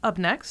Up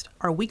next,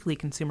 our weekly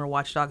Consumer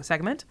Watchdog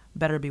segment,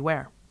 Better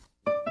Beware.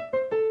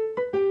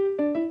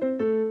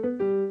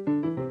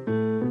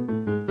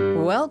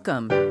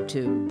 Welcome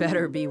to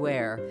Better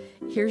Beware.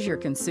 Here's your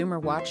Consumer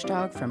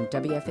Watchdog from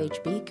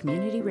WFHB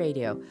Community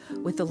Radio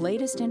with the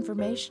latest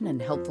information and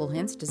helpful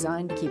hints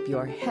designed to keep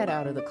your head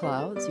out of the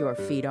clouds, your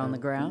feet on the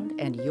ground,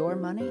 and your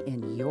money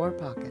in your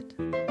pocket.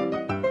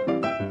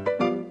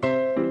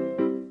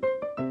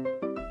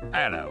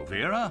 Aloe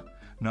vera?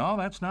 No,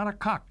 that's not a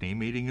Cockney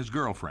meeting his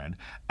girlfriend.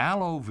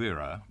 Aloe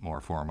vera, more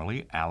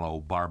formally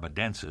Aloe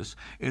barbadensis,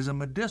 is a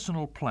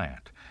medicinal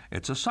plant.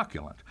 It's a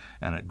succulent,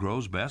 and it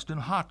grows best in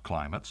hot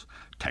climates.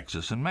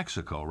 Texas and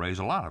Mexico raise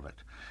a lot of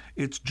it.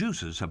 Its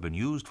juices have been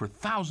used for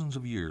thousands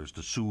of years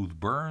to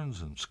soothe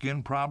burns and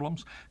skin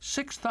problems.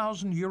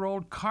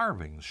 6,000-year-old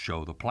carvings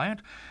show the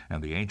plant,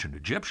 and the ancient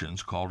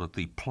Egyptians called it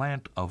the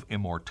plant of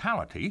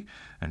immortality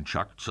and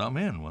chucked some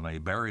in when they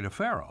buried a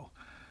pharaoh.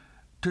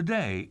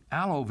 Today,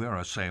 aloe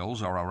vera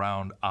sales are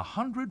around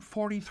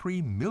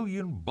 $143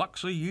 million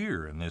a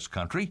year in this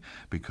country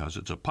because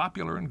it's a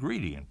popular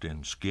ingredient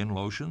in skin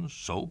lotions,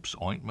 soaps,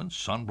 ointments,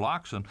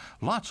 sunblocks, and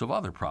lots of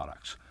other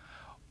products.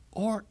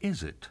 Or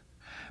is it?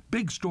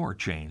 Big store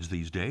chains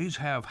these days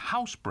have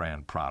house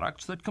brand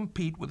products that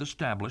compete with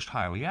established,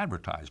 highly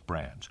advertised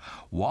brands.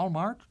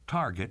 Walmart,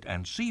 Target,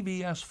 and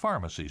CVS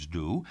pharmacies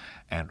do,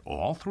 and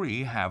all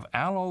three have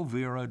aloe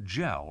vera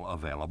gel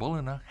available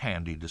in a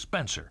handy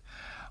dispenser.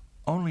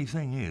 Only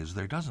thing is,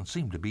 there doesn't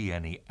seem to be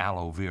any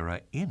aloe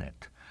vera in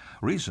it.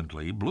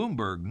 Recently,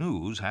 Bloomberg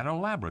News had a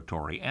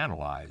laboratory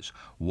analyze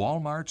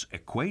Walmart's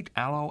Equate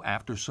Aloe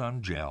After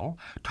Sun Gel,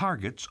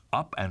 Target's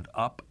Up and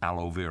Up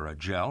Aloe Vera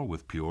Gel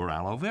with pure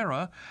aloe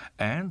vera,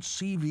 and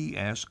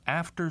CVS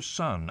After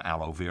Sun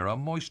Aloe Vera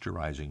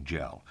Moisturizing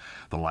Gel.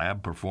 The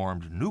lab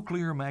performed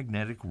nuclear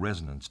magnetic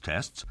resonance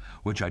tests,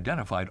 which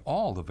identified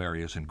all the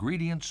various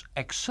ingredients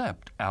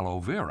except aloe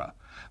vera.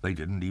 They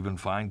didn't even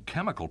find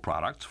chemical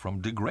products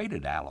from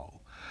degraded aloe.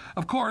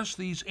 Of course,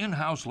 these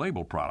in-house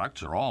label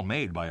products are all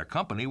made by a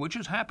company which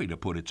is happy to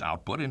put its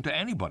output into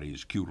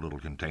anybody's cute little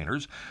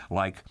containers,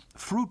 like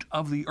Fruit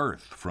of the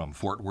Earth from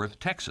Fort Worth,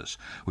 Texas,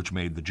 which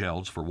made the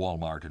gels for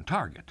Walmart and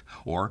Target,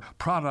 or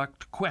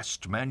Product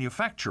Quest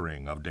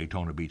Manufacturing of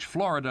Daytona Beach,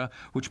 Florida,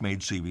 which made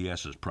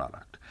CVS's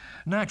product.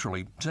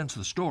 Naturally, since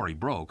the story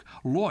broke,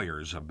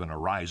 lawyers have been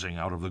arising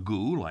out of the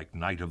goo like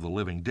Night of the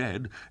Living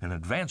Dead and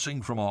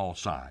advancing from all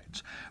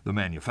sides. The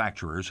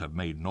manufacturers have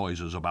made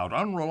noises about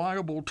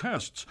unreliable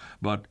tests,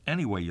 but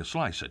any way you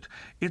slice it,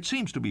 it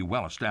seems to be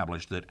well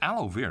established that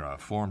aloe vera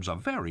forms a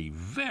very,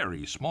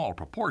 very small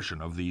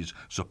proportion of these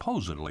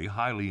supposedly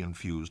highly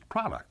infused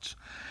products.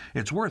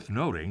 It's worth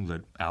noting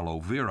that aloe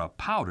vera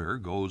powder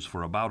goes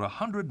for about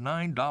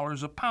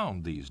 $109 a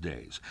pound these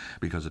days,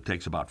 because it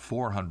takes about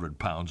 400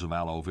 pounds of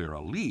aloe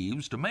vera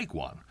leaves to make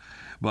one.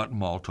 But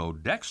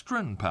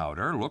maltodextrin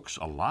powder looks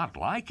a lot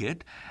like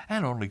it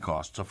and only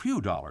costs a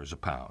few dollars a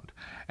pound.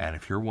 And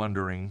if you're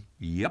wondering,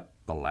 yep,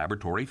 the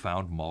laboratory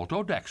found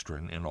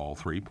maltodextrin in all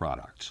three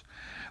products.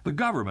 The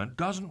government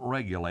doesn't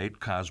regulate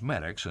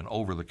cosmetics and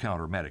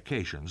over-the-counter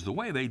medications the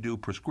way they do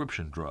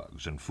prescription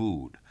drugs and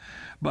food.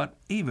 But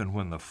even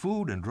when the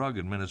Food and Drug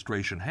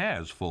Administration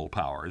has full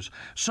powers,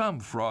 some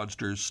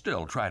fraudsters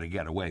still try to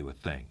get away with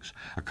things.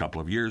 A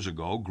couple of years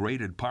ago,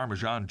 grated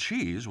Parmesan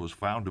cheese was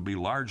found to be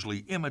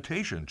largely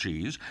imitation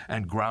cheese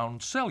and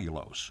ground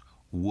cellulose,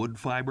 wood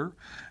fiber,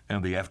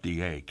 and the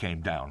FDA came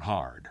down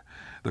hard.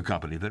 The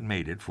company that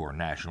made it for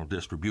national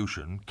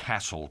distribution,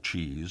 Castle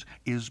Cheese,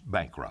 is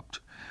bankrupt.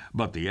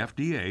 But the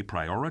FDA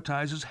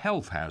prioritizes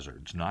health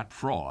hazards, not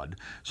fraud,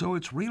 so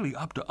it's really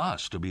up to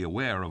us to be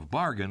aware of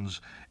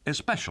bargains,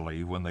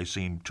 especially when they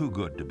seem too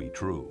good to be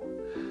true.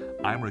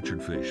 I'm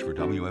Richard Fish for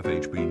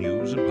WFHB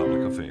News and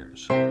Public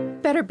Affairs.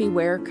 Better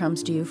Beware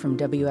comes to you from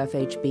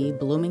WFHB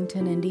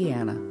Bloomington,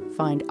 Indiana.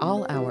 Find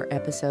all our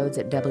episodes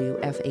at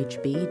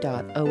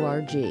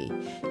WFHB.org.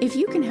 If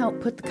you can help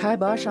put the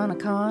kibosh on a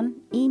con,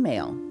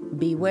 email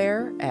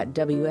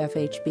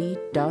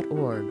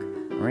beware@WFHB.org.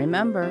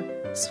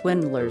 Remember,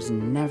 swindlers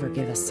never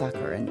give a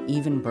sucker an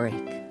even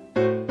break.